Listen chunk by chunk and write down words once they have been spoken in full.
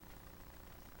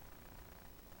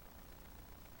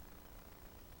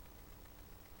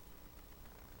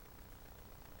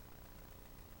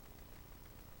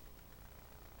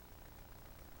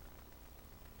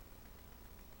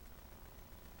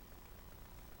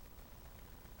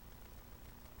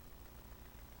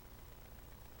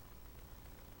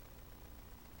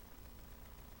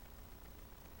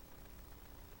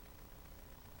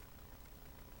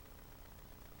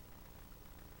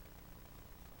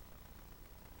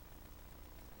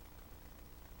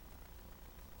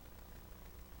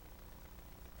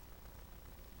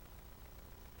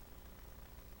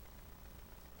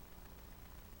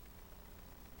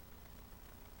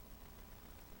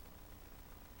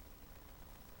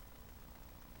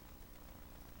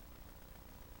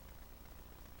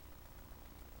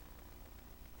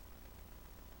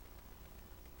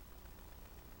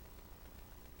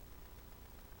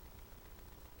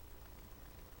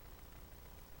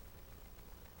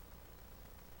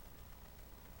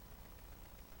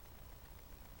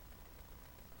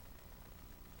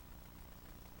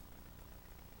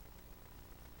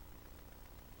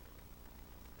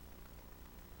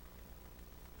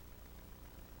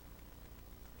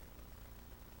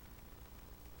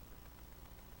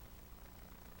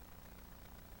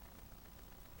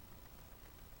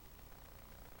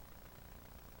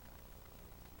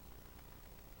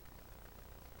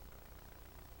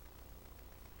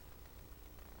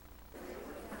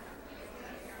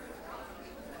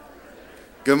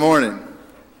Good morning.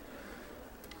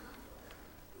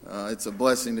 It's a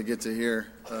blessing to get to hear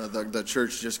the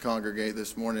church just congregate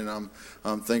this morning.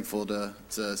 I'm thankful to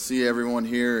see everyone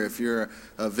here. If you're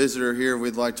a visitor here,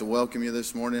 we'd like to welcome you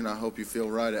this morning. I hope you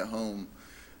feel right at home.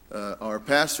 Our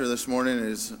pastor this morning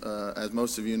is, as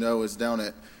most of you know, is down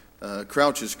at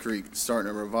Crouches Creek, starting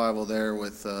a revival there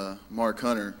with Mark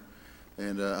Hunter.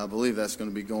 And I believe that's going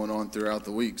to be going on throughout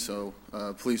the week. So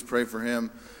please pray for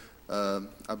him. I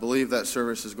believe that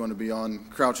service is going to be on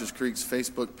Crouches Creek's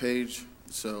Facebook page.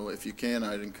 So if you can,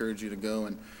 I'd encourage you to go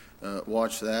and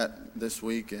watch that this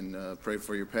week and pray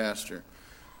for your pastor.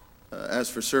 As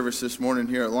for service this morning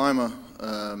here at Lima,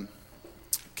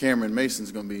 Cameron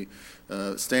Mason's going to be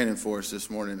standing for us this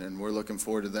morning, and we're looking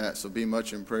forward to that. So be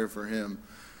much in prayer for him.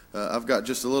 I've got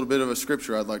just a little bit of a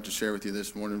scripture I'd like to share with you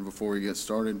this morning before we get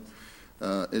started.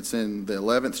 It's in the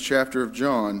 11th chapter of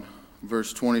John,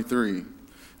 verse 23.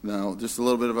 Now, just a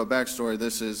little bit of a backstory.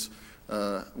 This is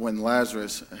when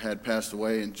Lazarus had passed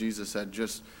away and Jesus had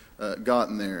just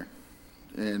gotten there.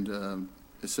 And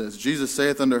it says, Jesus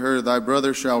saith unto her, Thy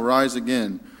brother shall rise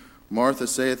again. Martha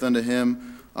saith unto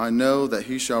him, I know that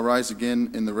he shall rise again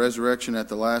in the resurrection at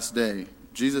the last day.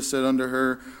 Jesus said unto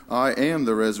her, I am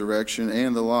the resurrection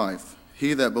and the life.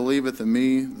 He that believeth in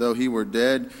me, though he were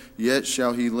dead, yet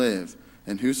shall he live.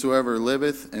 And whosoever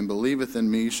liveth and believeth in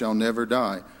me shall never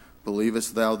die.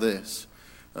 Believest thou this?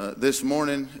 This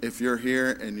morning, if you're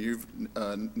here and you've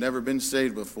never been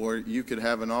saved before, you could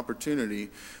have an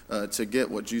opportunity to get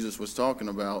what Jesus was talking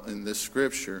about in this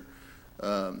scripture.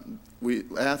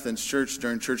 Athens Church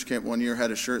during church camp one year had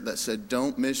a shirt that said,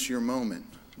 "Don't miss your moment."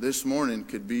 This morning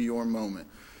could be your moment.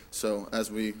 So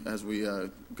as we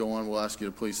go on, we'll ask you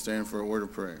to please stand for a word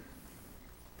of prayer.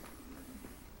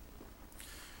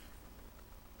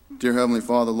 Dear Heavenly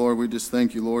Father, Lord, we just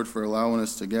thank you, Lord, for allowing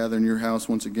us to gather in your house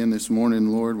once again this morning,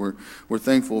 Lord. We're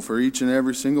thankful for each and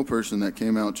every single person that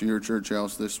came out to your church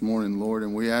house this morning, Lord.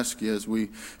 And we ask you as we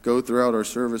go throughout our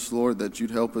service, Lord, that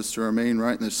you'd help us to remain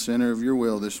right in the center of your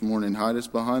will this morning. Hide us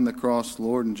behind the cross,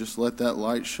 Lord, and just let that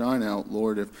light shine out,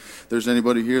 Lord. If there's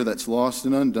anybody here that's lost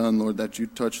and undone, Lord, that you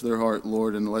touch their heart,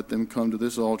 Lord, and let them come to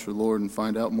this altar, Lord, and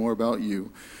find out more about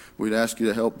you. We'd ask you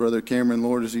to help Brother Cameron,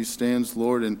 Lord, as he stands,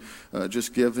 Lord, and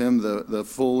just give him the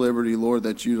full liberty, Lord,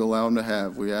 that you'd allow him to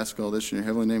have. We ask all this in your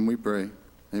heavenly name we pray.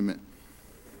 Amen.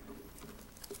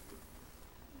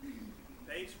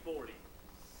 Page 40.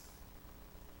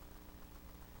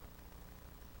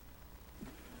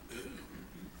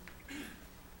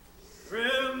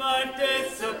 Through my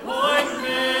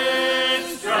disappointment,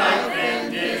 strife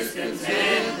and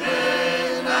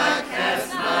discontentment, I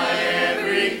cast my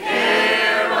every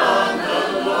care on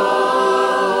the Lord.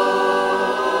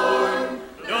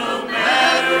 No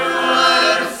matter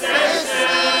what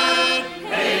obsession,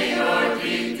 pain or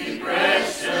deep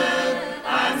depression,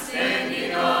 I'm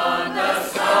standing on the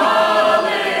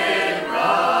solid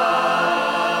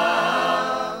rock.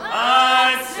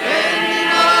 I'm standing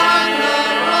on the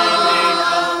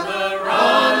rock, the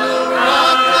rock, the rock.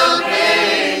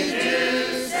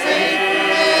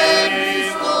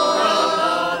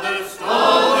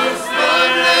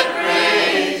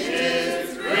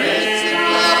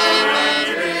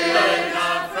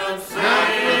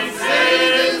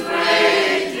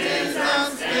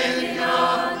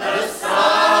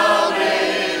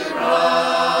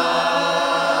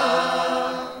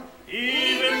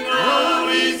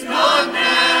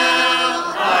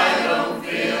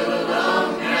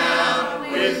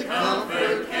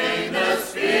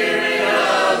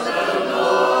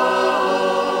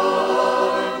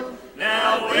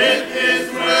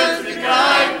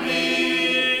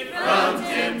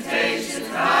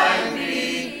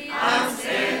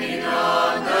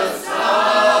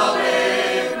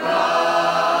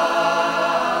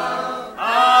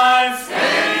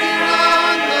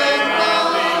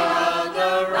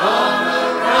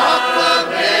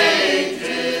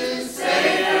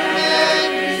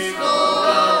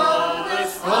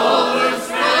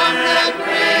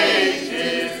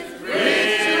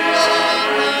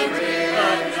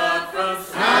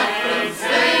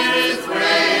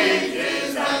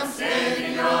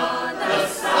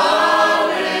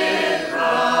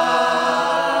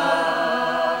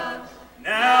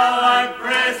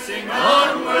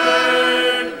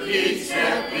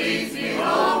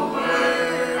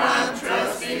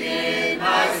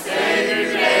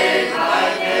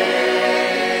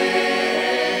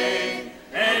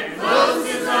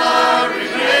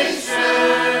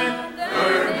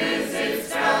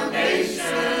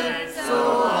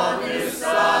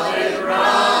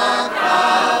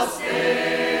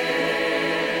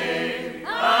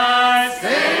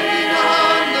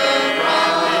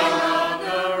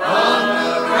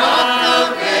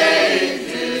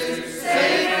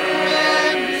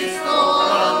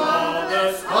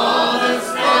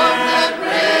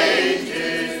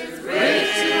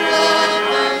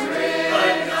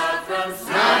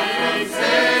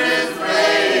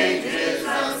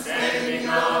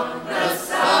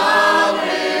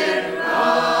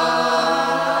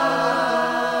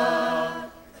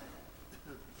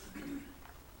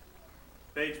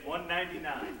 Page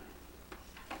 199.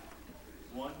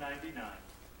 199.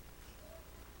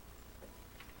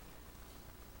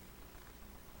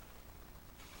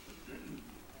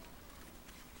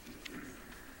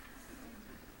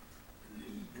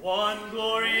 One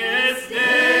glorious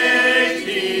day,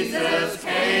 Jesus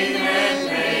came and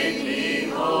made me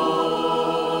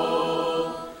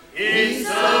whole. He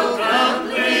so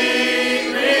completely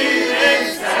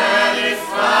and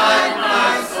satisfied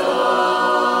my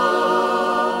soul.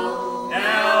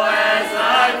 Now as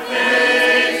I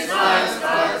face life's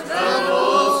dark,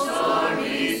 troubled,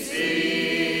 stormy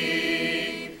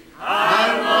sea,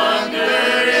 I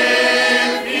wonder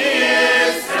if He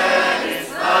is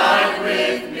satisfied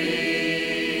with me.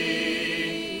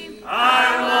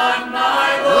 I want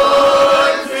my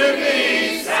Lord to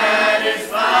be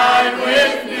satisfied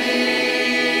with me.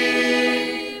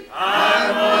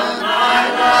 I want my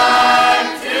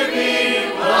life to be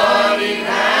what He'd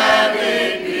have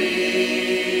it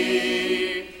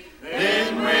be.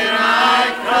 Then when I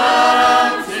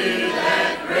come to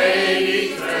that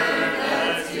great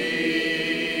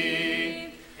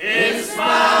eternity, His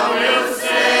smile will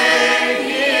say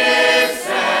He is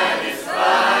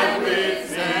satisfied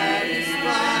with me.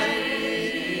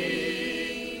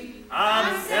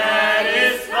 I'm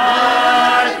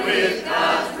satisfied with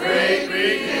God's great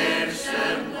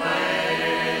redemption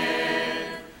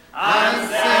plan. I'm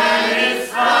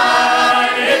satisfied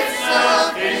it's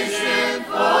sufficient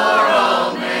for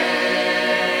all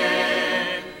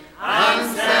men.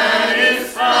 I'm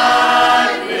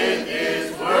satisfied with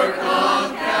His work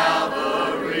on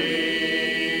Calvary.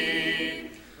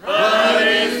 But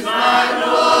is my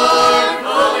Lord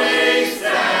fully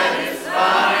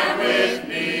satisfied with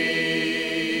me?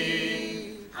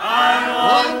 I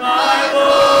want my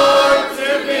Lord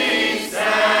to be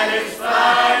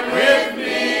satisfied with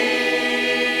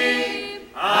me.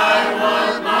 I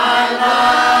want my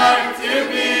life to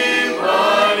be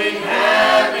what He'd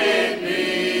have it be.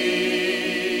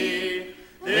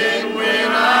 Then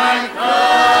when I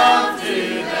come to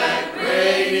that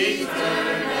great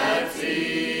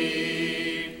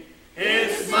eternity,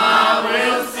 His smile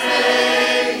will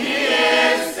say He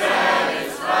is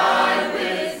satisfied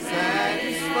with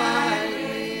me.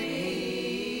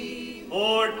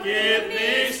 Lord, give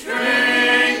me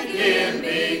strength, give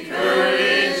me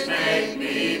courage, make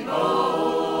me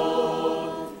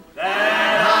bold,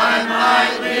 that I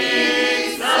might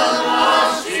lead some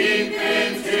lost sheep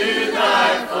into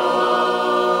Thy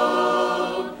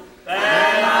fold,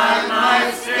 that I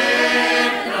might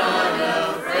stand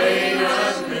unafraid,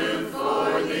 unmoved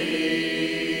for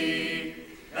Thee,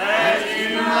 that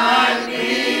You might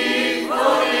be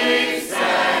fully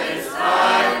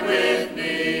satisfied with me.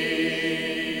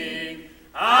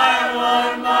 I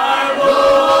want my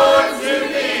Lord to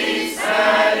be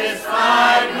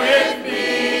satisfied with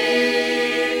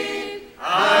me.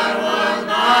 I want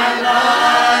my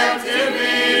life to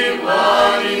be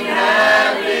what He'd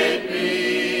have it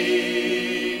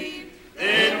be.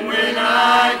 Then when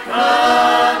I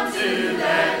come to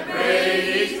that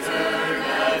great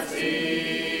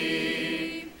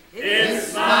eternity,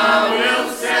 His smile will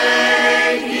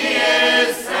say He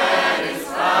is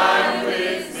satisfied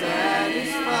with me.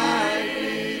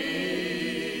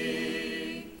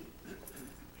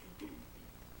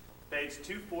 Page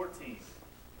 214.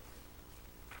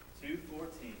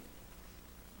 214.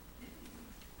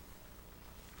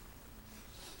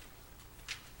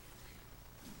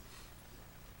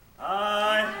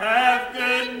 I have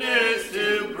good news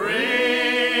to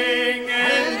bring,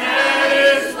 and that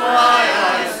is why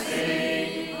I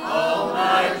sing. All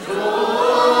my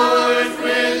joys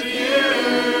with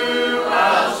You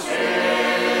I'll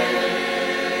share.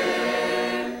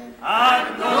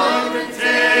 I'm going to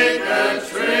take a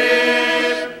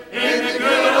trip in the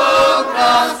good old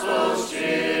gospel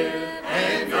ship.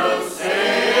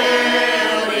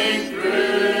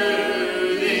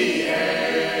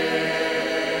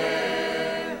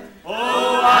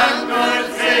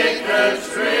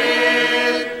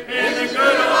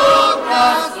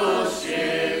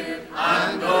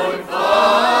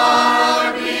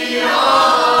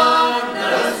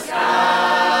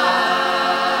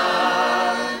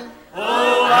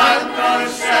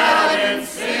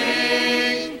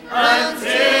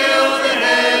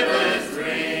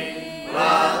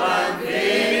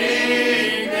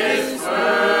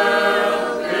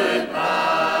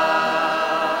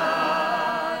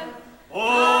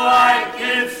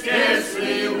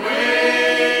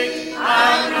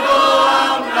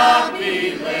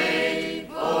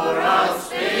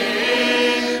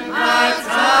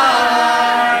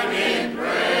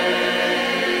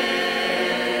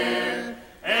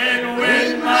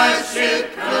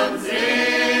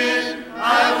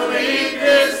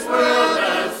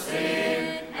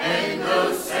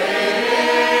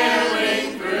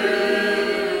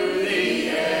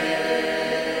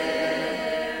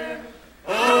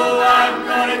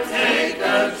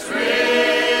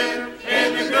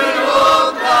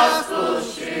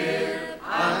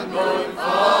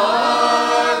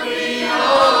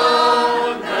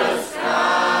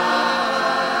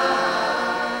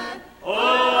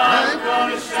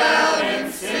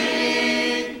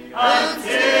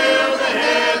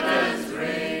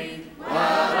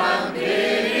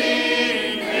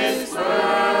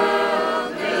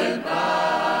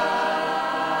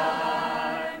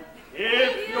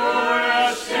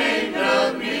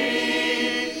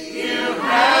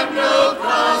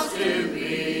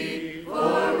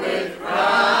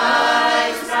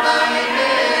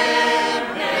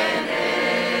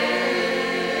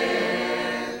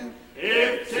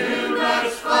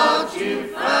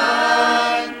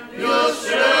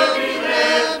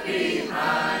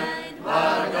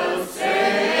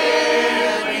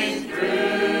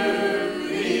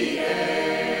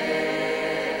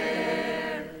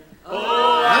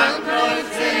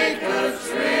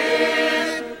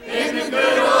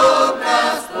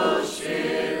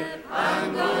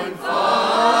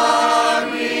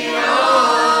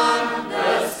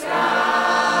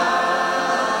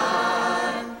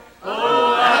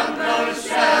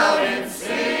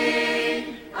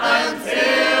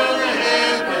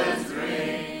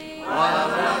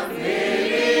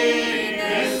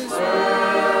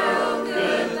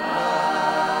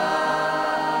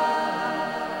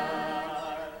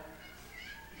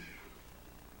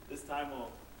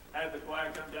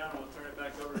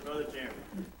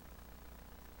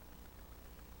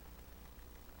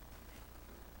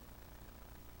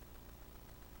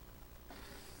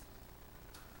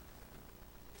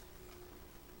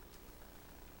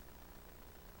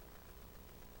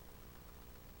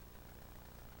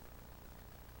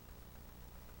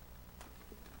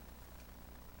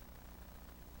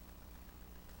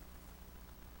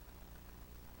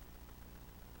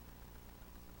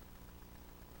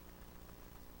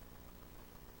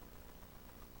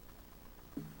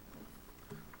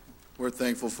 We're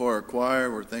thankful for our choir.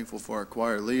 We're thankful for our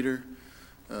choir leader.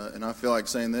 And I feel like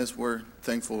saying this, we're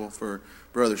thankful for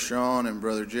Brother Sean and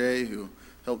Brother Jay, who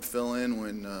helped fill in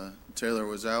when Taylor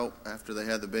was out after they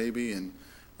had the baby. And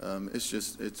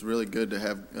it's really good to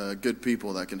have good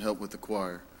people that can help with the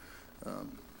choir.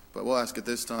 But we'll ask at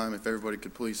this time if everybody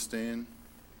could please stand.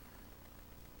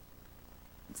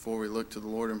 Before we look to the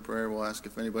Lord in prayer, we'll ask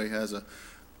if anybody has an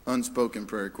unspoken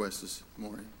prayer request this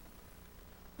morning.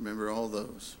 Remember all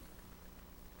those.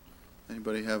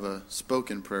 Anybody have a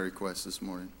spoken prayer request this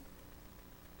morning?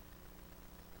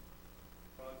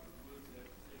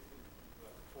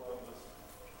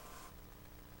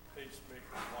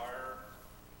 Pacemaker wire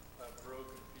broke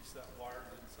and piece that wire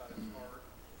inside his heart,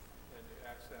 and they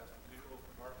actually have to do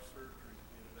open heart surgery to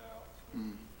get it out. So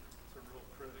it's a real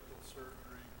critical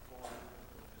surgery for him,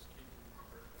 and just keep him in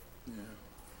prayer. Yeah.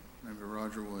 Remember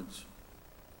Roger Woods.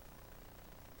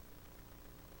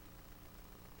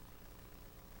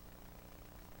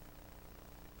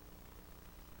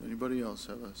 Anybody else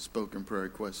have a spoken prayer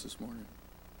request this morning?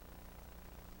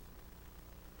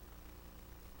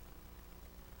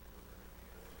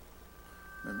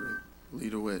 Remember Lee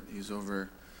DeWitt, he's over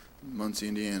in Muncie,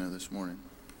 Indiana this morning.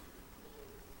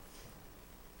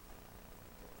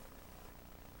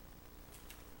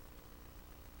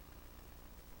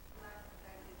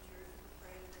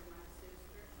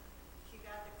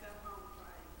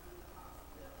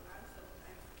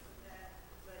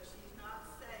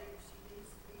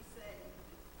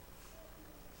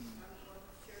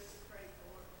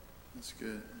 That's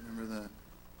good. Remember that.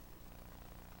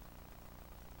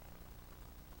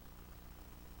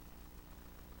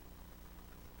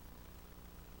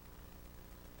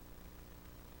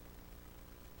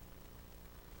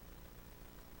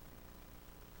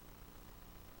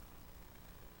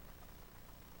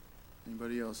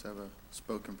 Anybody else have a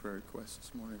spoken prayer request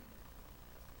this morning?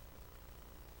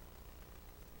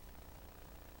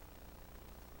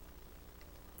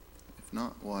 If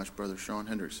not, we'll ask Brother Sean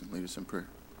Hendrickson lead us in prayer.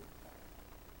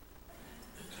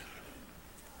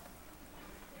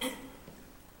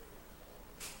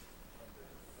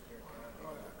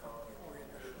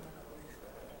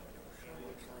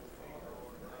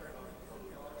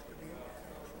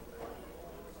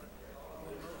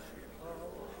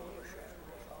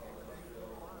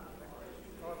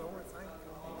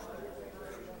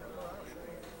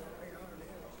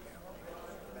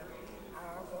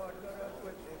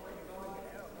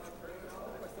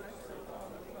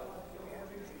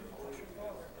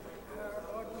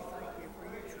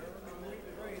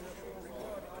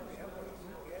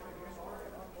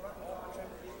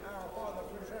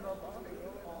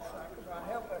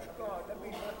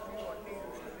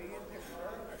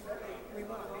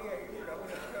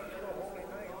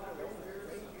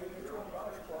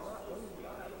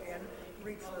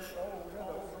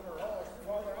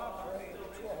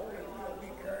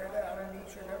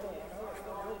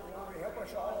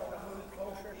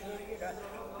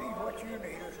 you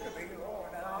need us to be,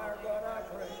 Lord. Now, our God, I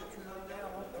pray that you look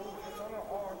down on those that's on our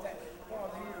heart, that,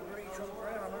 Father, you reach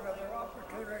around another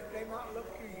opportunity. They might look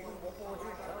to you before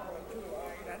you come into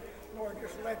light. And, Lord,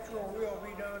 just let your will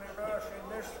be done in us, in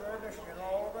this service, and in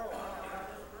all of our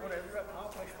lives. Whatever you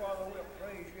accomplish, Father, we'll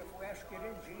praise you if we ask it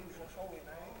in Jesus' holy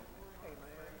name.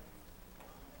 Amen.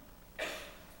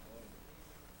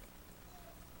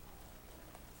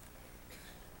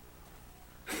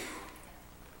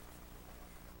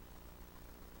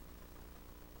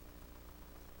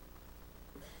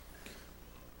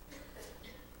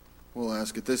 We'll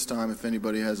ask at this time if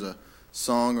anybody has a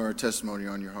song or a testimony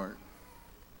on your heart.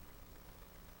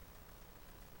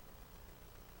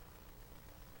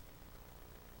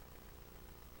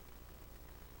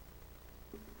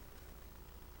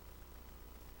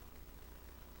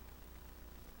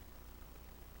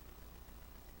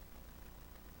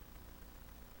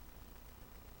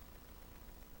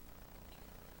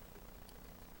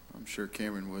 I'm sure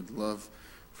Cameron would love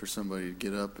for somebody to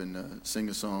get up and sing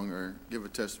a song or give a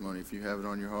testimony if you have it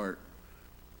on your heart.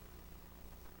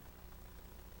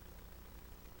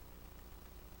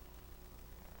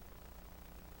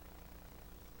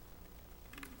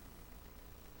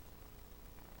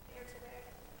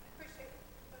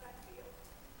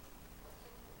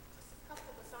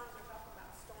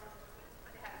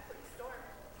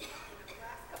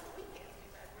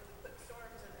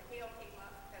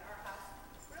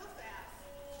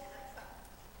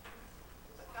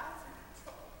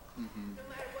 No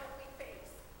matter what we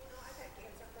face, I've had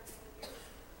cancer for many years,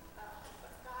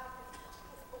 but God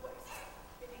has always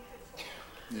been in control.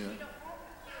 Yeah. You don't have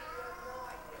that. You have no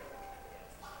idea what it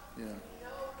is. Yeah. You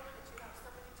know that you have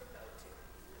somebody to go to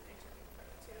and that you can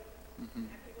pray to,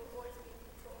 and He will always be in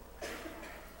control. I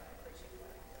appreciate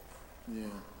what He does.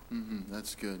 Yeah.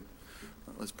 That's good.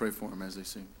 Let's pray for them as they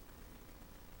sing.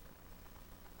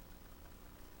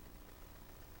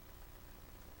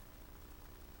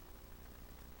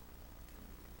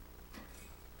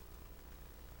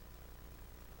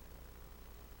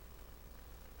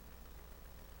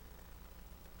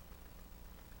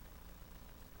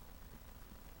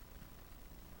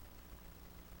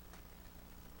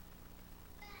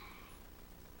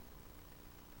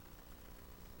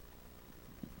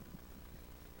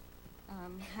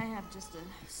 I have just a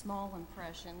small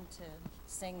impression to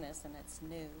sing this, and it's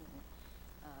new.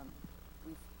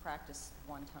 We've practiced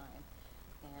one time,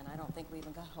 and I don't think we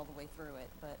even got all the way through it,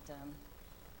 but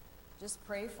just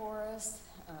pray for us.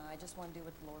 I just want to do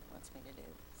what the Lord wants me to do.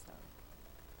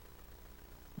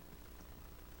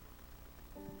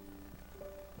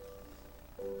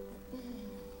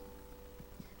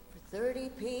 For 30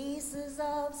 pieces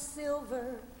of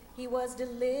silver he was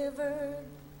delivered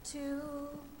to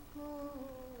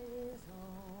his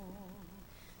own,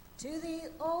 to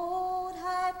the old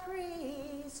high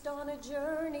priest on a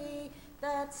journey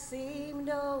that seemed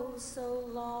oh so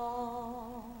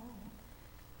long.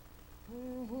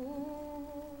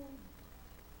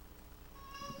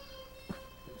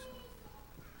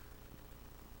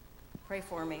 Pray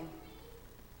for me.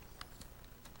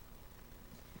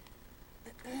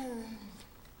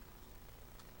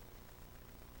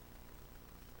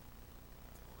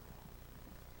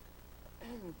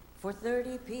 For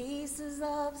 30 pieces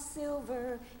of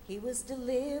silver he was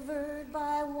delivered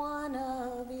by one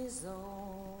of his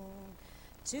own,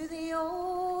 to the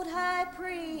old high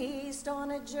priest on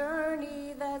a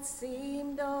journey that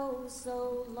seemed oh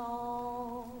so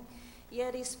long.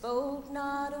 Yet he spoke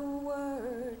not a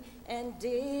word and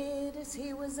did as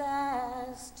he was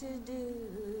asked to do.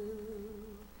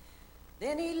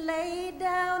 Then he laid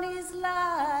down his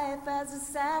life as a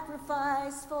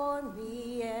sacrifice for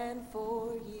me and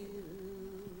for you.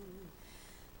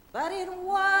 But it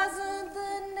wasn't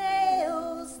the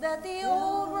nails that the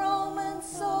old Roman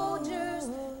soldiers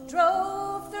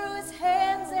drove through his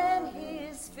hands and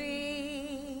his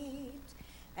feet.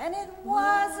 And it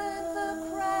wasn't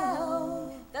the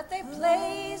crown that they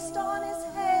placed on his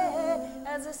head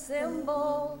as a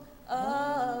symbol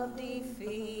of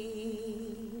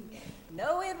defeat.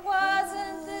 No, it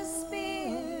wasn't the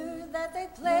spear that they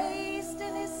placed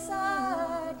in his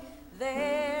side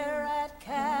there at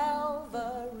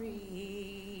Calvary.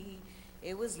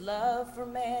 It was love for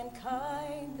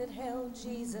mankind that held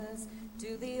Jesus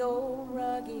to the old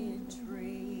rugged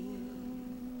tree.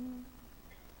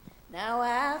 Now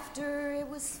after it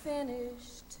was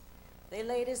finished, they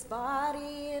laid his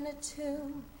body in a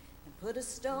tomb and put a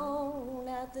stone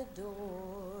at the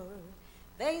door.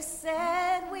 They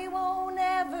said, we won't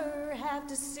ever have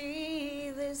to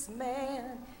see this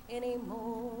man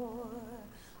anymore.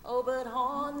 Oh, but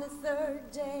on the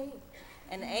third day,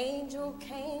 an angel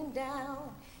came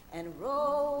down and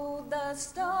rolled the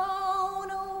stone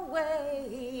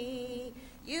away.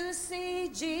 You see,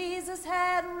 Jesus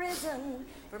had risen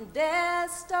from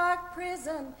death's dark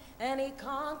prison, and he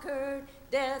conquered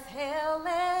death, hell,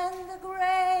 and the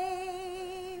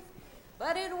grave.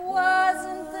 But it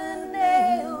wasn't the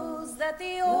nails that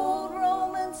the old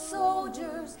Roman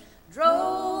soldiers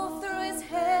drove through his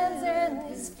hands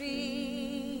and his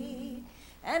feet.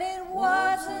 And it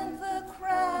wasn't the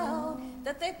crown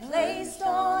that they placed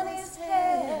on his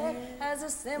head as a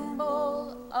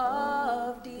symbol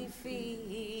of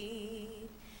defeat.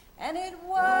 And it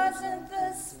wasn't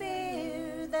the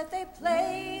spear that they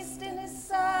placed in his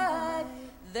side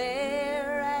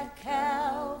there at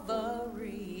Calvary.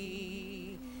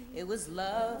 It was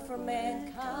love for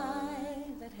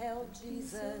mankind that held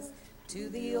Jesus to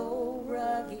the old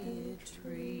rugged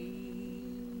tree.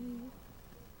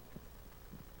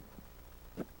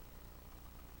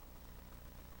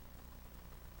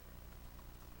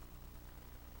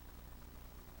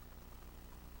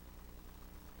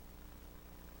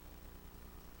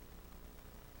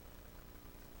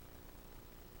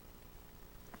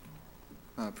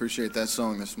 I appreciate that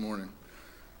song this morning,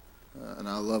 and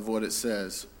I love what it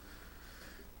says.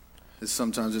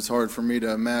 Sometimes it's hard for me to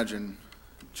imagine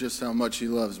just how much he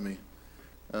loves me.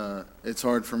 It's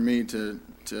hard for me to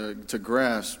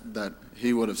grasp that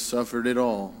he would have suffered it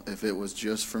all if it was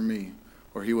just for me,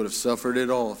 or he would have suffered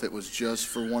it all if it was just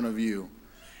for one of you.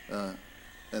 And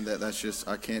that's just,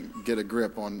 I can't get a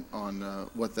grip on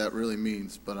what that really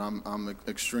means, but I'm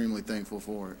extremely thankful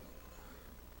for it.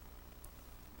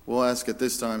 We'll ask at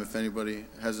this time if anybody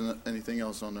has anything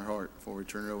else on their heart before we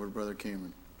turn it over to Brother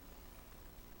Cameron.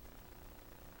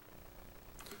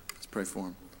 Let's pray for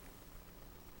him.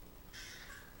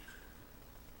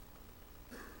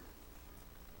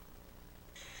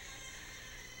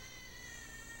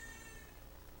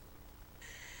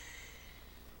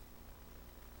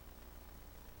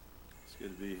 It's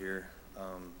good to be here. I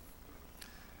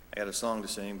got a song to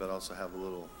sing, but I also have a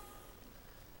little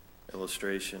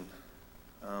illustration.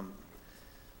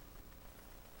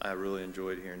 I really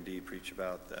enjoyed hearing Dee preach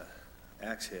about the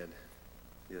axe head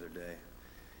the other day.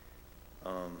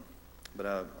 But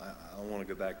I want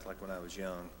to go back to like when I was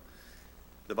young.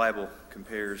 The Bible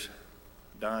compares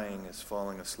dying as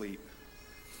falling asleep.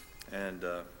 And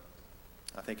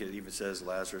I think it even says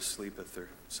Lazarus sleepeth or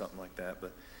something like that.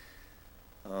 But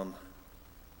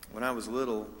when I was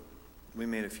little, we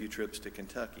made a few trips to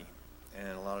Kentucky.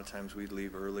 And a lot of times we'd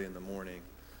leave early in the morning.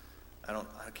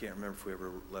 I can't remember if we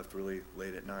ever left really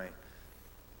late at night.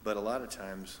 But a lot of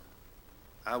times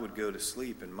I would go to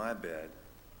sleep in my bed.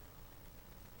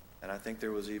 And I think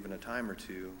there was even a time or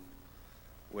two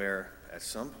where at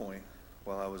some point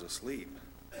while I was asleep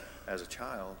as a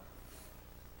child,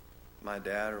 my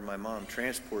dad or my mom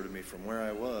transported me from where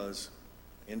I was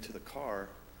into the car.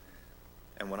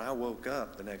 And when I woke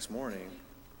up the next morning,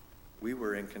 we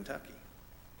were in Kentucky.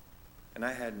 And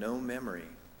I had no memory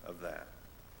of that.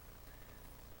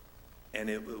 And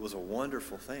it was a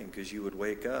wonderful thing because you would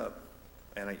wake up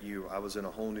and I was in a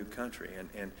whole new country.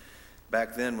 And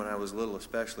back then when I was little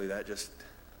especially, that just,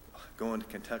 going to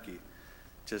Kentucky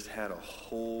just had a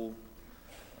whole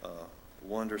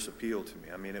wondrous appeal to me.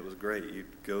 I mean, it was great.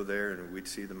 You'd go there and we'd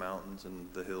see the mountains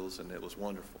and the hills, and it was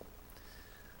wonderful.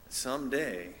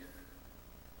 Someday,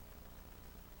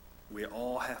 we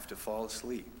all have to fall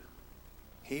asleep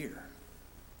here.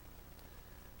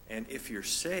 And if you're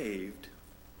saved,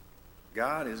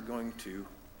 God is going to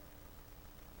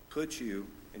put you,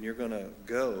 and you're going to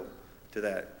go to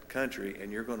that country,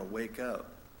 and you're going to wake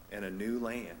up in a new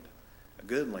land, a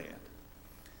good land.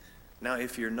 Now,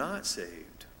 if you're not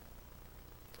saved,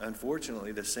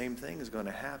 unfortunately, the same thing is going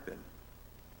to happen.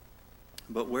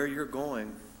 But where you're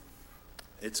going,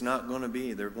 it's not going to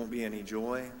be, there won't be any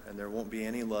joy, and there won't be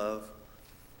any love.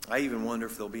 I even wonder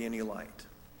if there'll be any light.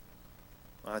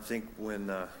 I think when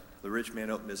the rich man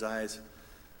opened his eyes,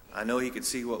 I know he could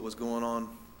see what was going on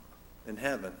in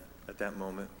heaven at that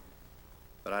moment,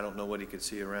 but I don't know what he could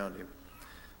see around him.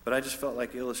 But I just felt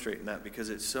like illustrating that because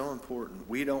it's so important.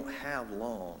 We don't have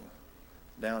long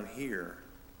down here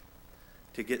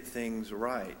to get things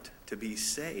right, to be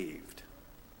saved.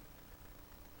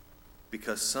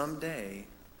 Because someday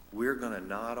we're going to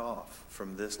nod off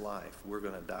from this life. We're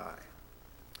going to die.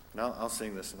 Now I'll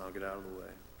sing this and I'll get out of the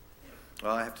way.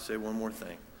 Well, I have to say one more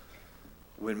thing.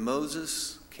 When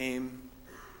Moses came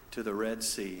to the Red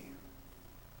Sea,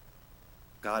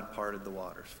 God parted the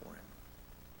waters for him.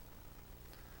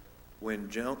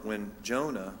 When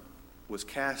Jonah was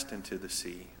cast into the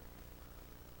sea,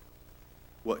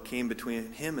 what came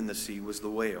between him and the sea was the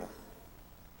whale.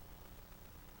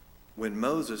 When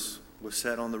Moses was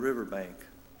set on the riverbank.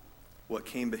 What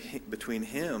came between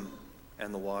him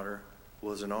and the water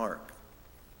was an ark.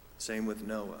 Same with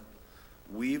Noah.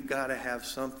 We've got to have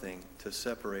something to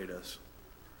separate us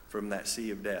from that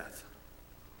sea of death.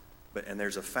 And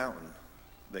there's a fountain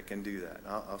that can do that.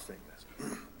 I'll sing this.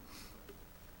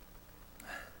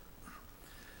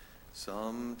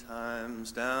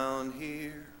 Sometimes down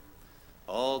here,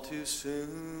 all too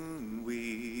soon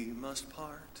we must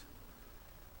part.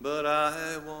 But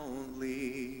I won't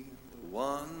leave the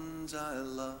ones I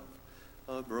love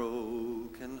a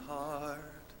broken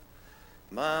heart.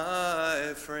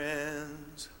 My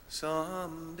friends,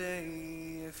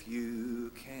 someday if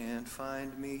you can't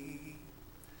find me,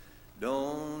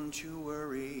 don't you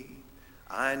worry,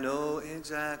 I know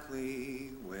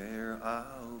exactly where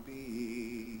I'll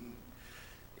be.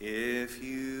 If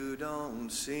you don't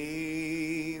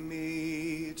see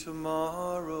me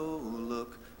tomorrow,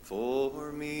 look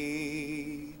for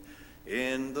me.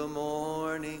 In the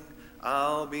morning,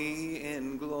 I'll be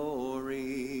in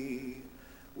glory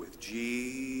with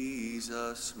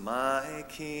Jesus, my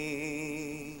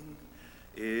King.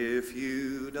 If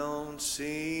you don't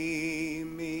see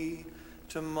me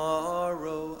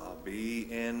tomorrow, I'll be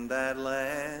in that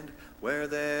land where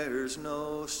there's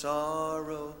no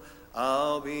sorrow.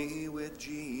 I'll be with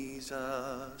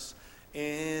Jesus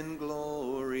in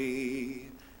glory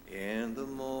in the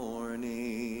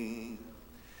morning.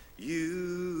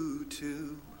 You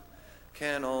too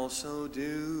can also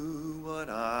do what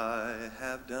I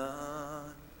have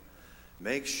done.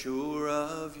 Make sure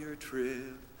of your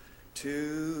trip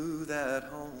to that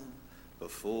home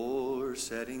before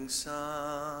setting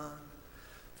sun.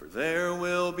 For there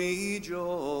will be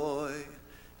joy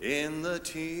in the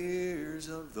tears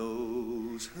of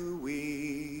those who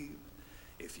weep.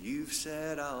 If you've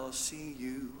said I'll see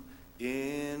you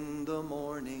in the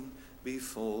morning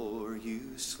before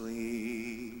you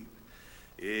sleep.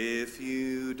 If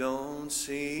you don't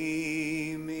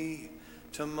see me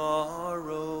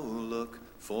tomorrow, look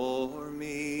for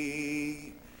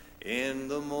me. In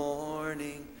the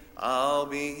morning I'll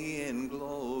be in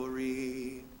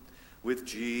glory with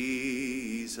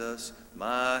Jesus,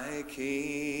 my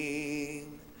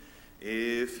King.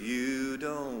 If you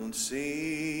don't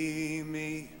see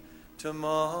me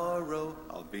tomorrow,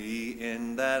 I'll be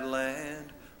in that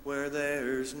land where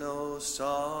there's no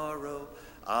sorrow.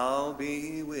 I'll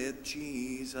be with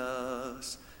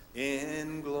Jesus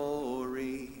in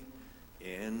glory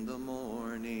in the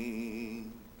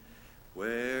morning,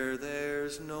 where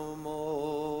there's no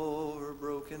more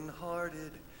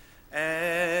broken-hearted,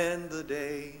 and the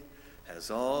day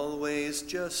has always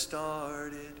just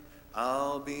started.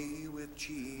 I'll be with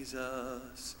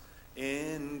Jesus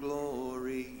in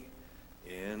glory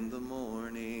in the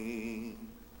morning.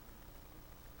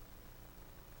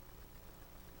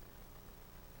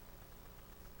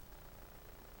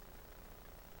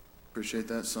 Appreciate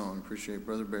that song. Appreciate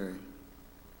Brother Barry.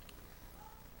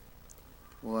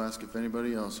 We'll ask if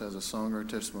anybody else has a song or a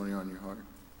testimony on your heart.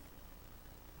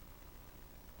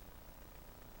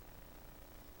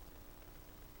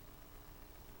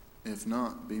 If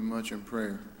not, be much in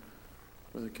prayer.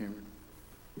 Brother Cameron.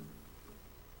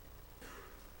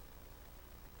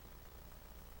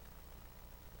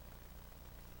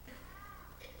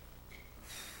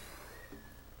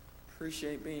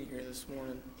 Appreciate being here this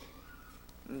morning.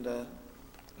 And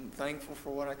I'm thankful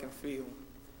for what I can feel.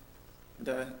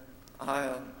 And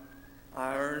I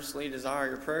earnestly desire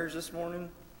your prayers this morning.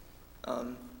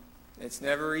 It's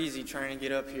never easy trying to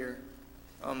get up here.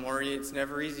 Or it's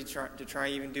never easy to try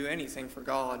even do anything for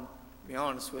God, to be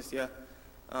honest with you.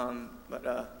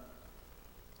 But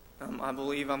I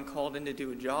believe I'm called in to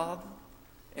do a job,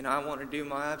 and I want to do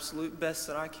my absolute best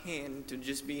that I can to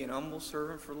just be an humble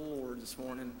servant for the Lord this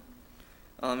morning.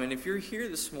 And if you're here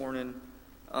this morning,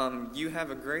 you have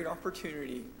a great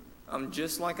opportunity,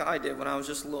 just like I did when I was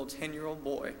just a little 10-year-old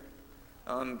boy.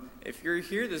 If you're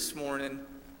here this morning,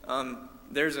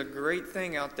 there's a great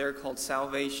thing out there called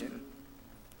salvation.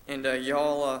 And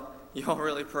y'all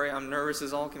really pray. I'm nervous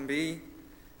as all can be.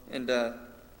 And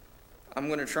I'm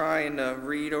going to try and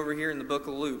read over here in the book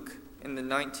of Luke in the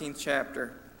 19th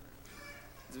chapter.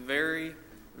 It's a very,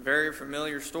 very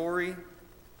familiar story.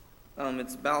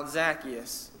 It's about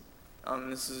Zacchaeus.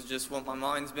 This is just what my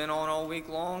mind's been on all week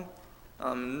long.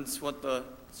 It's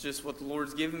just what the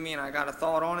Lord's given me, and I got a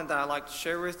thought on it that I'd like to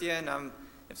share with you. And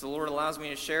if the Lord allows me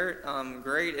to share it,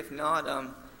 great. If not,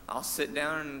 I'll sit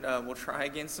down and we'll try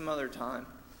again some other time.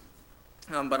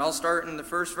 But I'll start in the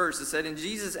first verse. It said, "And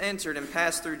Jesus entered and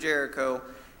passed through Jericho,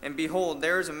 and behold,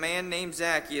 there was a man named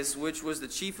Zacchaeus, which was the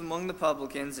chief among the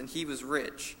publicans, and he was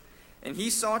rich. And he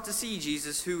sought to see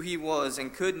Jesus, who he was,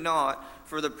 and could not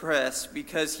for the press,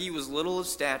 because he was little of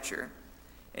stature.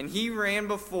 And he ran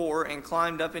before and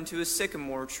climbed up into a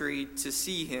sycamore tree to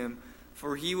see him,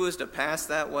 for he was to pass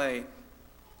that way.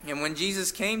 And when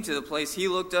Jesus came to the place, he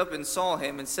looked up and saw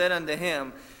him, and said unto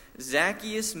him,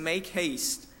 Zacchaeus, make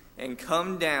haste, and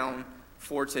come down,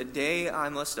 for today I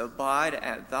must abide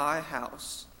at thy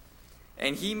house.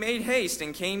 And he made haste,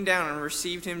 and came down, and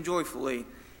received him joyfully.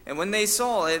 And when they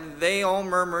saw it, they all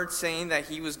murmured, saying that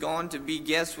he was gone to be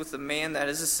guest with a man that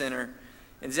is a sinner.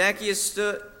 And Zacchaeus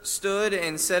stood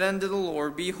and said unto the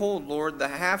Lord, Behold, Lord, the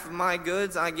half of my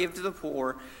goods I give to the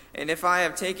poor. And if I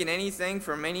have taken anything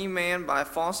from any man by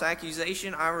false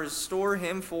accusation, I restore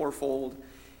him fourfold.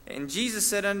 And Jesus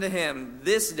said unto him,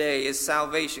 This day is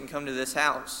salvation come to this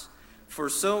house, for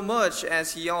so much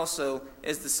as he also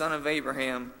is the son of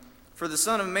Abraham. For the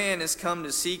Son of Man is come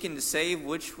to seek and to save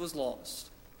which was lost.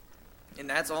 And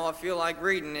that's all I feel like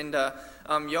reading.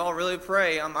 And y'all really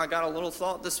pray. I got a little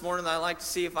thought this morning that I'd like to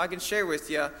see if I can share with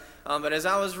you. But as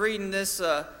I was reading these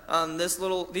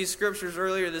scriptures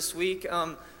earlier this week,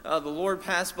 the Lord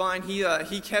passed by, and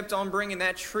he kept on bringing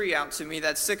that tree out to me,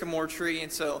 that sycamore tree.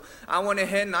 And so I went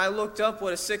ahead and I looked up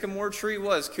what a sycamore tree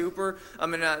was, Cooper.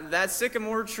 That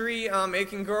sycamore tree, it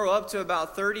can grow up to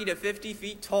about 30 to 50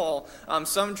 feet tall.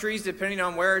 Some trees, depending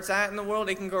on where it's at in the world,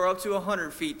 it can grow up to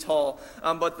 100 feet tall.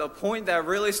 But the point that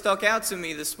really stuck out to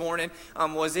me this morning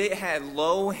was it had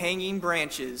low-hanging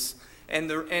branches. And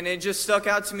it just stuck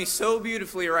out to me so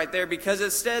beautifully right there, because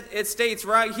it states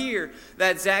right here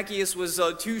that Zacchaeus was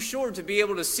too short to be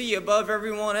able to see above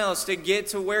everyone else to get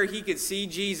to where he could see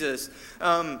Jesus.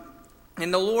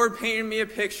 And the Lord painted me a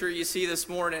picture, you see, this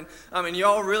morning. And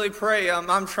y'all really pray.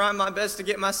 I'm trying my best to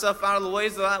get myself out of the way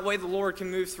so that way the Lord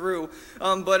can move through.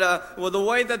 But the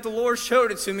way that the Lord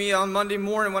showed it to me on Monday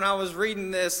morning when I was reading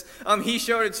this, He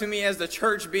showed it to me as the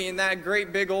church being that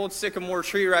great big old sycamore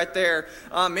tree right there.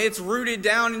 It's rooted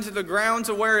down into the ground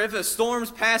to where if a storm's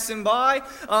passing by,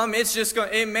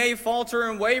 it may falter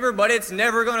and waver, but it's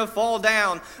never going to fall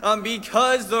down.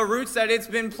 Because the roots that it's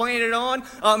been planted on,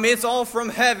 it's all from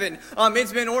heaven.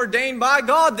 It's been ordained by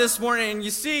God this morning. And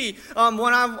you see,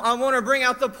 when I want to bring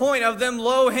out the point of them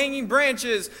low-hanging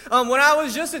branches. When I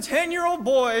was just a 10-year-old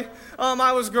boy,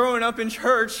 I was growing up in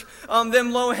church.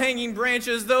 Them low-hanging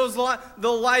branches, the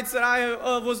lights that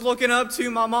I was looking up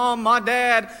to, my mom, my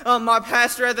dad, my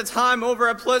pastor at the time over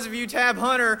at Pleasant View Tab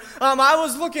Hunter, I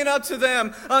was looking up to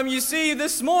them. You see,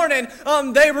 this morning,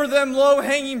 they were them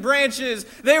low-hanging branches.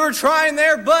 They were trying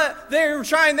their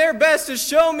best to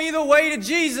show me the way to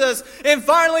Jesus. And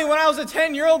finally, when I was a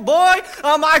 10-year-old boy,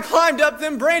 I climbed up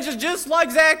them branches just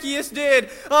like Zacchaeus did.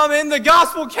 And the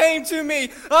gospel came to me.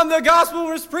 The gospel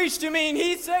was preached to me, and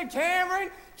he said, Cameron,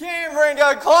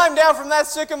 climb down from that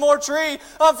sycamore tree.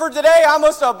 For today, I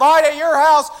must abide at your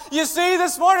house. You see,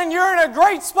 this morning, you're in a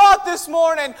great spot this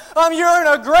morning. You're in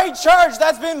a great church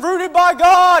that's been rooted by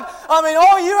God.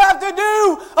 All you have to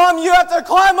do, you have to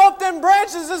climb up them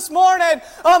branches this morning.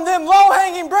 Them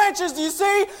low-hanging branches, do you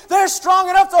see? They're strong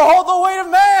enough to hold the weight of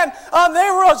man.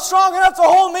 They were strong enough to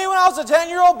hold me when I was a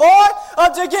 10-year-old boy,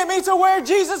 to get me to where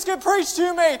Jesus could preach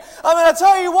to me. I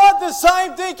tell you what, the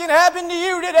same thing can happen to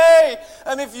you today.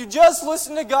 If you just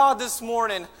listen to God this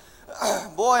morning,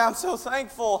 boy, I'm so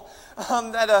thankful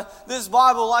that this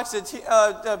Bible likes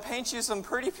to paint you some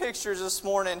pretty pictures this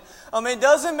morning. It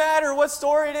doesn't matter what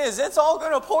story it is. It's all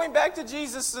going to point back to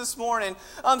Jesus this morning.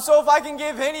 So if I can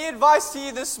give any advice to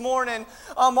you this morning,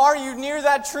 are you near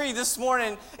that tree this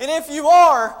morning? And if you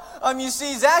are, you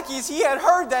see, Zacchaeus, he had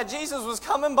heard that Jesus was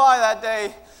coming by that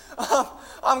day.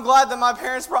 I'm glad that my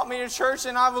parents brought me to church,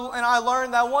 and I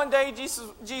learned that one day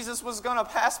Jesus was going to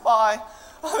pass by.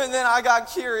 And then I got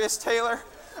curious, Taylor.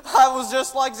 I was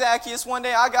just like Zacchaeus. One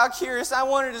day I got curious. I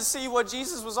wanted to see what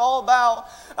Jesus was all about.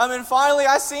 And finally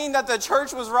I seen that the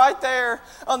church was right there.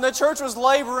 The church was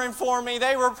laboring for me.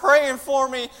 They were praying for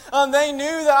me. They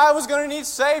knew that I was going to need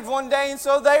saved one day, and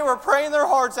so they were praying their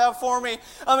hearts out for me.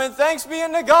 And thanks be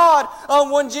unto God,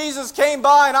 when Jesus came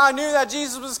by and I knew that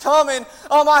Jesus was coming,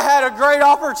 I had a great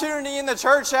opportunity in the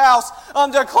church house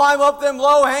to climb up them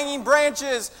low-hanging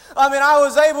branches. I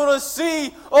was able to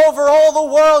see over all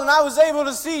the world, and I was able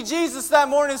to see Jesus that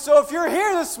morning. So if you're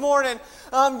here this morning,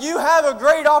 you have a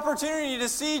great opportunity to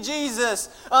see Jesus.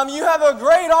 You have a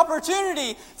great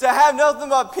opportunity to have nothing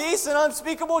but peace and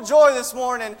unspeakable joy this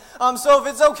morning. So if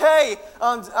it's okay,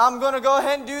 I'm going to go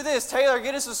ahead and do this. Taylor,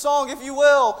 get us a song, if you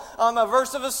will, a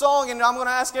verse of a song, and I'm going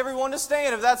to ask everyone to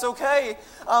stand if that's okay.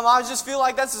 I just feel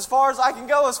like that's as far as I can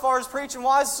go as far as preaching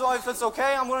wise, so if it's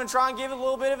okay, I'm going to try and give a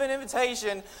little bit of an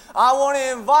invitation. I want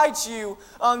to invite you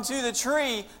to the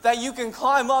tree that you can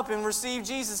climb up and receive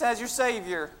Jesus as your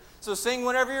Savior. So sing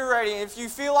whenever you're ready. If you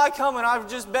feel like coming, I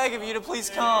just beg of you to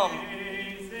please come.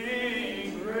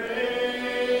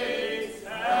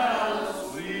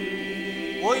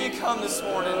 Will you come this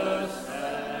morning?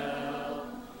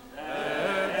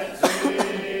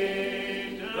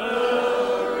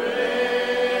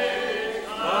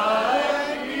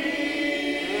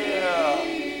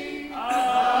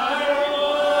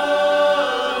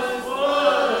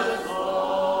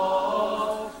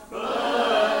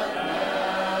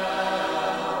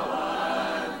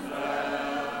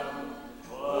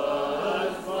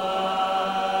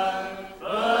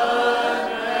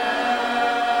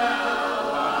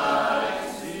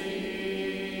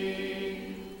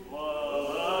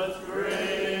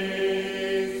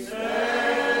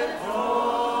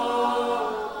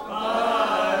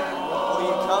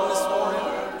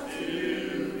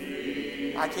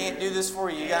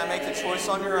 For you. You got to make the choice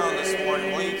on your own this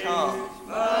morning. Will you come?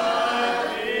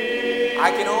 I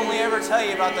can only ever tell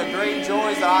you about the great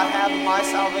joys that I have in my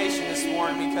salvation this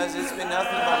morning, because it's been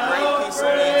nothing but great peace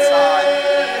on the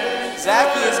inside.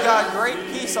 Zacchaeus got great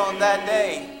peace on that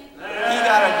day. He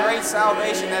got a great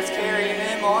salvation that's carrying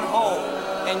him on home.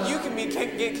 And you can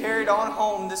get carried on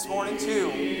home this morning too.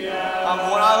 When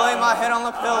I lay my head on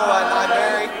the pillow at night,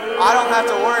 Barry, I don't have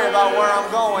to worry about where I'm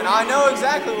going. I know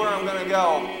exactly where I'm going to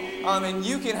go. And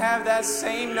you can have that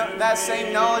same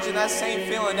knowledge and that same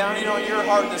feeling down in on your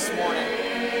heart this morning.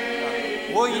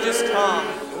 Will you just come?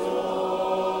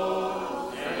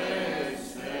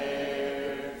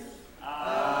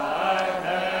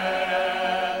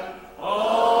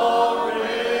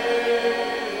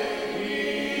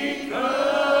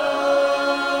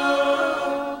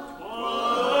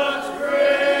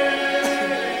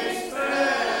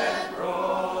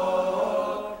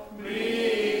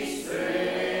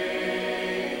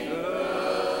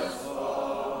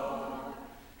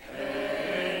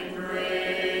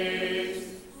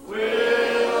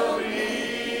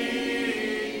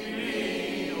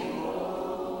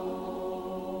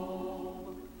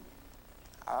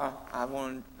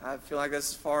 I feel like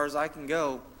that's as far as I can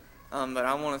go. But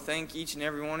I want to thank each and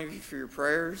every one of you for your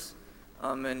prayers.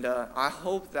 And I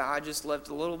hope that I just left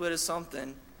a little bit of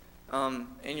something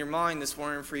in your mind this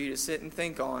morning for you to sit and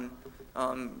think on.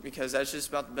 Because that's just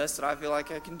about the best that I feel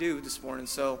like I can do this morning.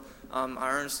 So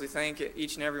I earnestly thank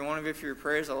each and every one of you for your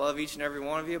prayers. I love each and every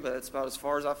one of you, but that's about as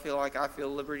far as I feel like I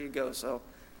feel liberty to go. So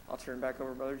I'll turn it back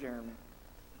over to Brother Jeremy.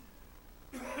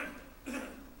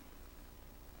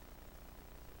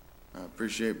 I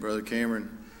appreciate Brother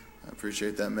Cameron. I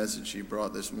appreciate that message he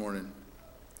brought this morning.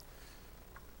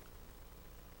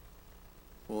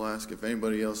 We'll ask if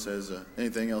anybody else has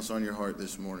anything else on your heart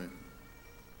this morning.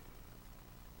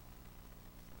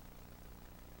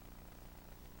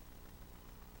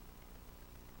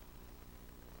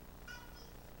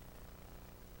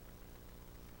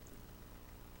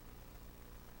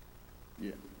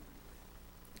 Yeah.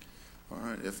 All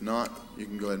right. If not, you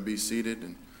can go ahead and be seated,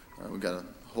 and we've got a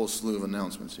whole slew of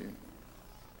announcements here.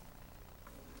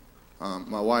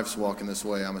 My wife's walking this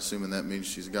way. I'm assuming that means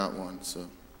she's got one. So.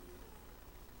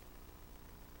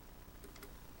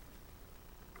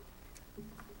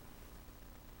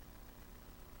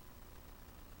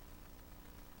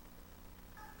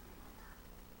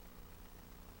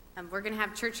 We're going to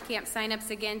have church camp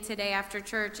signups again today after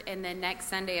church, and then next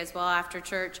Sunday as well after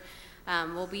church.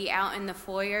 We'll be out in the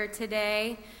foyer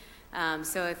today.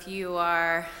 So if you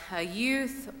are a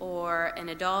youth or an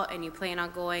adult and you plan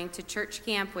on going to church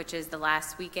camp, which is the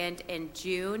last weekend in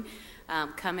June,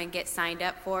 come and get signed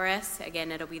up for us.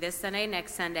 Again, it'll be this Sunday,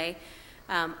 next Sunday.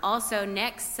 Also,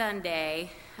 next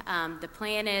Sunday, the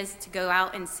plan is to go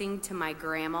out and sing to my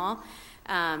grandma.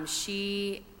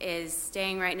 She is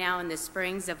staying right now in the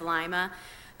Springs of Lima.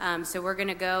 So we're going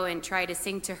to go and try to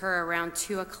sing to her around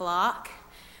 2 o'clock.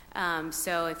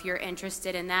 So if you're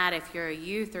interested in that, if you're a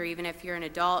youth or even if you're an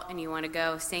adult and you want to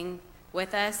go sing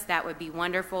with us, that would be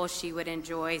wonderful. She would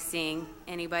enjoy seeing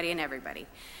anybody and everybody.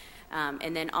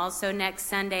 And then also next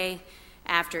Sunday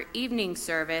after evening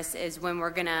service is when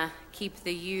we're going to keep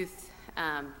the youth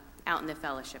out in the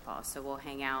fellowship hall. So we'll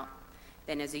hang out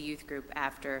then as a youth group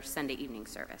after Sunday evening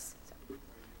service.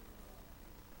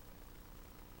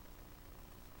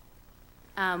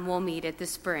 we'll meet at the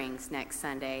Springs next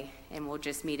Sunday, and we'll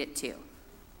just meet at 2.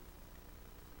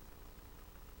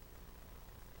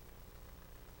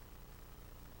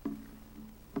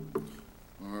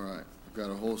 All right, I've got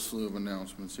a whole slew of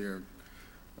announcements here.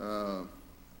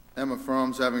 Emma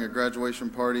Fromm's having a graduation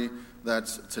party.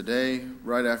 That's today,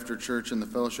 right after church in the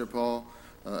fellowship hall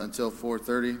until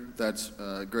 4:30. That's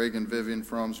Greg and Vivian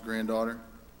Fromm's granddaughter.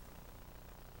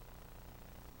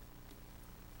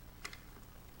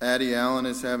 Addie Allen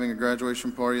is having a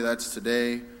graduation party. That's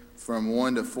today from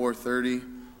 1 to 4:30,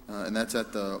 and that's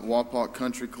at the Wapak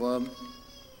Country Club.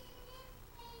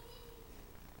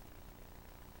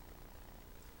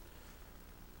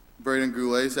 Braden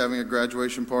Goulet is having a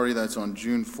graduation party. That's on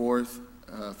June 4th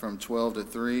from 12 to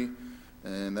 3,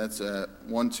 and that's at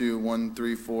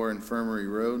 12134 Infirmary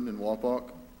Road in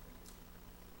Wapak.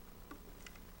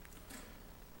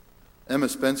 Emma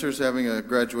Spencer's having a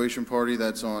graduation party.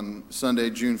 That's on Sunday,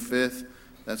 June 5th.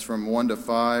 That's from 1 to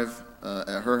 5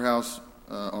 at her house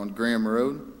on Graham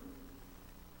Road.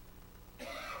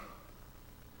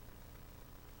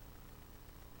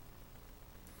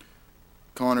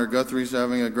 Connor Guthrie's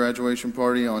having a graduation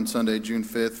party on Sunday, June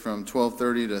 5th from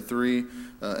 12:30 to 3,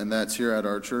 and that's here at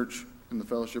our church in the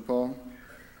fellowship hall.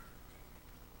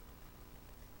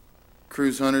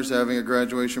 Cruz Hunter's having a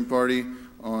graduation party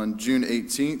on June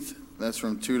 18th. That's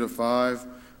from 2 to 5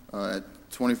 at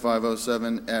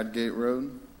 2507 Adgate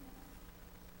Road.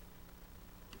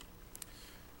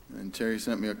 And Terry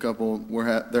sent me a couple.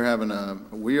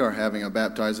 We are having a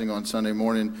baptizing on Sunday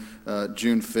morning,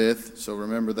 June 5th. So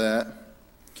remember that.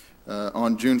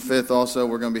 On June 5th, also,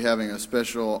 we're going to be having a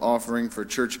special offering for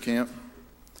church camp.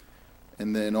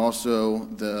 And then also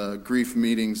the grief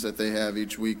meetings that they have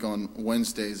each week on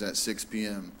Wednesdays at 6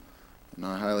 p.m. And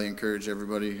I highly encourage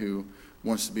everybody who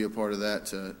wants to be a part of that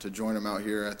to join them out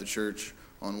here at the church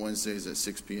on Wednesdays at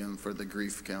 6 p.m. for the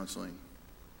grief counseling.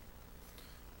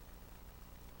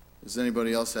 Does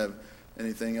anybody else have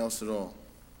anything else at all?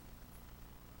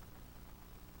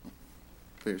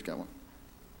 Peter's got one.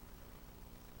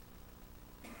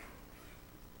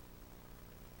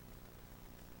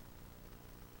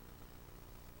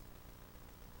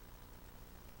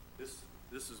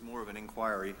 This is more of an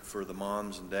inquiry for the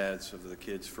moms and dads of the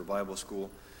kids for Bible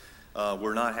school.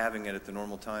 We're not having it at the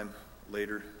normal time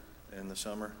later in the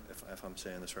summer, if I'm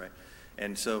saying this right.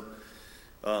 And so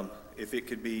if it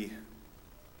could be,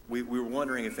 we were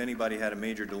wondering if anybody had a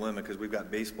major dilemma, because we've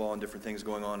got baseball and different things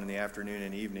going on in the afternoon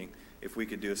and evening, if we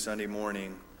could do a Sunday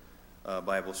morning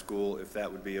Bible school, if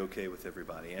that would be okay with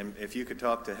everybody. And if you could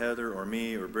talk to Heather or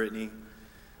me or Brittany.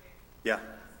 Yeah.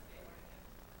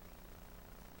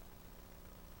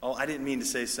 Oh, I didn't mean to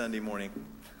say Sunday morning.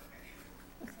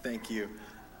 Thank you.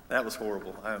 That was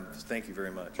horrible. Thank you very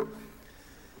much.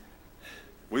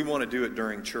 We want to do it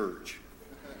during church.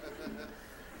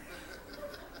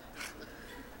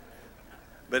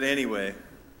 But anyway,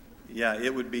 yeah,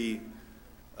 it would be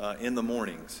in the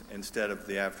mornings instead of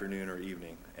the afternoon or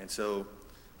evening. And so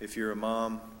if you're a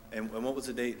mom, and what was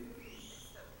the date?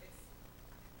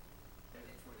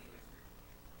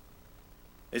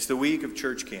 It's the week of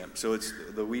church camp. So it's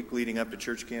the week leading up to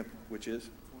church camp, which is?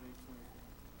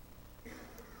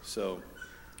 So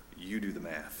you do the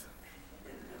math.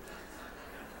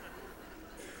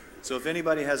 So if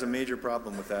anybody has a major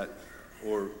problem with that,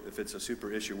 or if it's a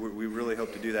super issue, we really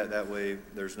hope to do that. That way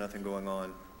there's nothing going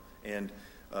on. And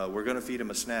we're going to feed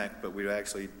them a snack, but we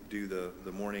actually do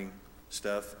the morning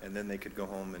stuff, and then they could go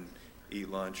home and eat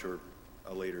lunch or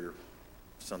a later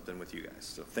something with you guys.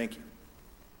 So thank you.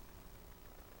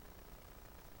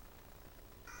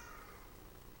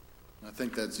 I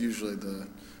think that's usually the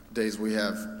days we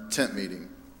have tent meeting.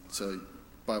 So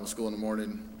Bible school in the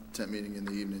morning, tent meeting in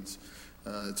the evenings.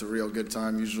 It's a real good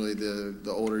time. Usually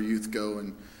the older youth go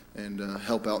and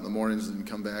help out in the mornings and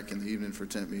come back in the evening for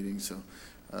tent meetings.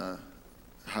 So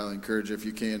highly encourage you, if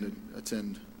you can, to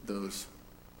attend those.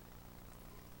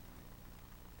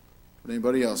 Would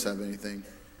anybody else have anything?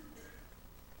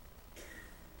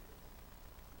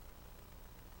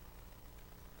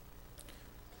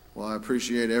 Well, I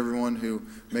appreciate everyone who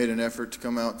made an effort to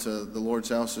come out to the Lord's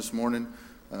house this morning.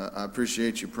 I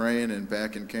appreciate you praying and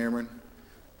backing Cameron.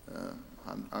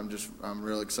 I'm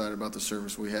real excited about the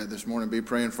service we had this morning. Be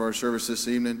praying for our service this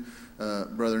evening.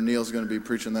 Brother Neil's going to be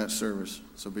preaching that service,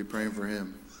 so be praying for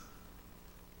him.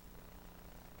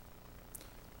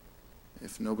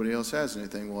 If nobody else has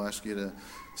anything, we'll ask you to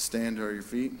stand to your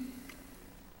feet.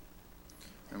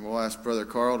 And we'll ask Brother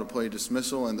Carl to play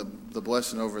dismissal and the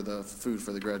blessing over the food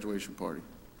for the graduation party.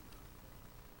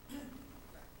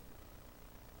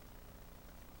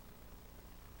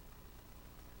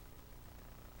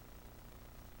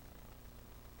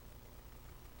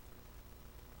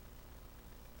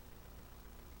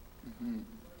 Mm.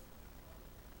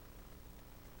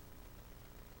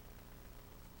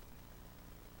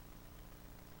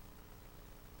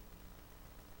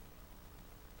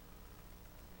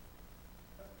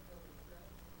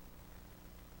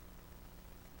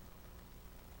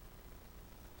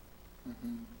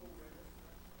 Mm-hmm.